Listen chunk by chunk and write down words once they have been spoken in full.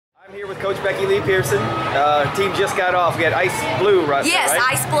I'm here with Coach Becky Lee Pearson. Team just got off. We had Ice Blue Russ. Yes,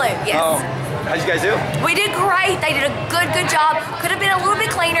 right? Ice Blue, yes. Oh, how'd you guys do? We did great. They did a good job. Could have been a little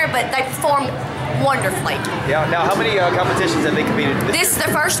bit cleaner, but they performed wonderfully. Yeah, now how many competitions have they competed in? This is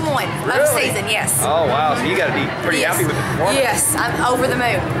their first one of the season, yes. Oh, wow. So you got to be pretty happy with the performance. Yes, I'm over the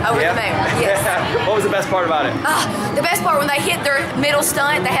moon. Over the moon, yes. What was the best part about it? The best part, when they hit their middle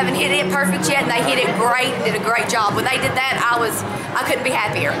stunt, they haven't hit it perfect yet, and they hit it great, did a great job. When they did that, I couldn't be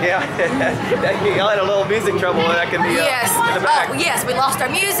happier. Yeah, y'all had a little music trouble back in the, in the back. Oh, yes, we lost our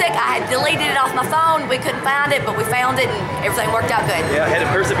music. I had deleted it off my phone. We couldn't find it, but we found it, and everything worked out good. Yeah, had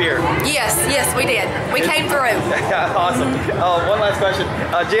to persevere. Yes, we did. We came through. Awesome. One last question.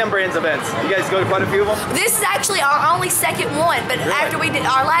 Jam Brands events. You guys go to quite a few of them? This is actually our only second one, but after we did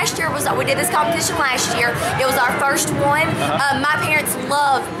our last year we did this competition last year. It was our first one. My parents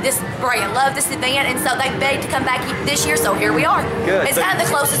love this brand, love this event, and so they begged to come back this year. So here we are. Good. It's kind of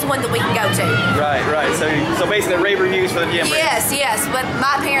the closest one that we can go to. Right. So basically rave reviews for the Jam Brands. Yes. But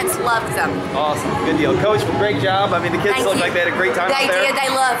my parents loved them. Awesome. Good deal. Coach, great job. I mean, the kids look like they had a great time out there. They did. They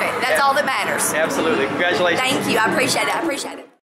love it. That's all that matters. Absolutely. Congratulations. Thank you. I appreciate it.